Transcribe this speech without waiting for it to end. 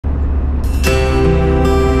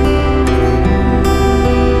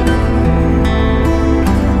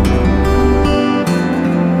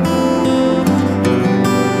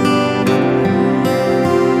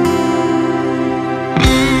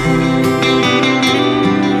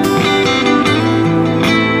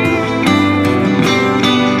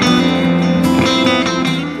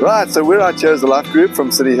Right, so we're out here as the Life Group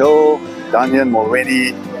from Cityhill, down here in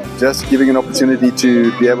Molweni, just giving an opportunity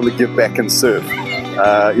to be able to give back and serve.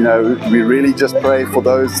 You know, we really just pray for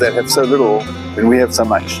those that have so little when we have so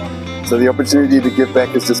much. So the opportunity to give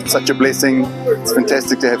back is just such a blessing. It's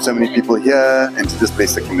fantastic to have so many people here and to just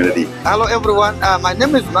bless the community. Hello everyone, my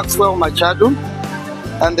name is Maxwell Machado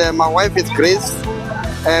and my wife is Grace.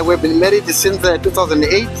 We've been married since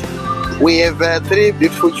 2008. We have 3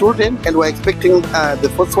 beautiful children and we're expecting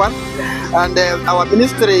the 4th one. And our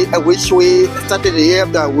ministry, which we started here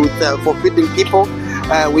with for feeding people,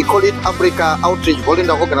 we call it Africa Outreach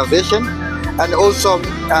Volunteer Organization. And also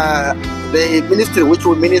the ministry which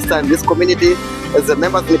we minister in this community is the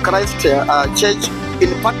Members in Christ Church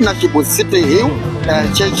in partnership with Cityhill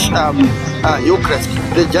Church Hillcrest.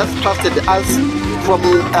 They just trusted us from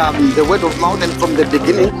the word of mouth, and from the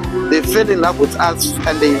beginning they fell in love with us,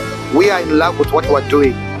 and we are in love with what we're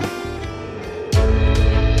doing.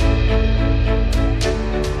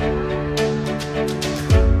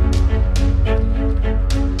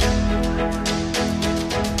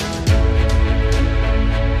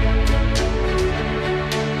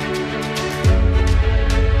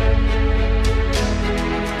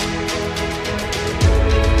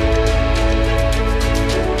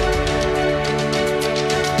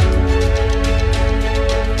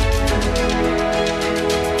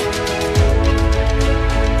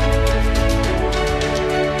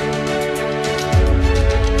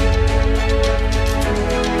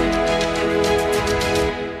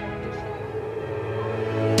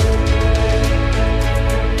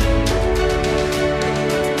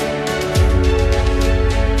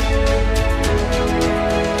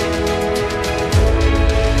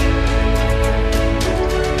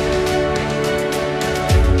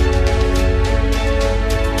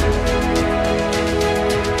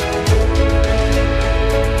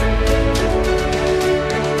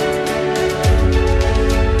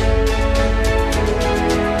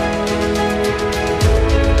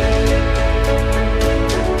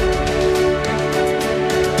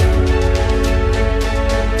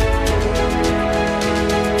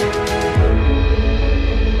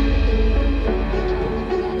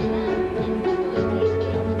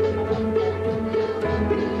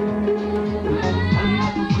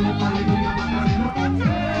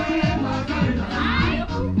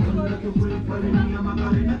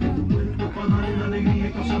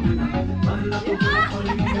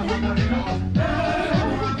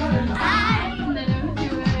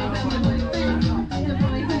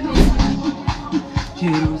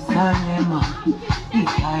 Jerusalem,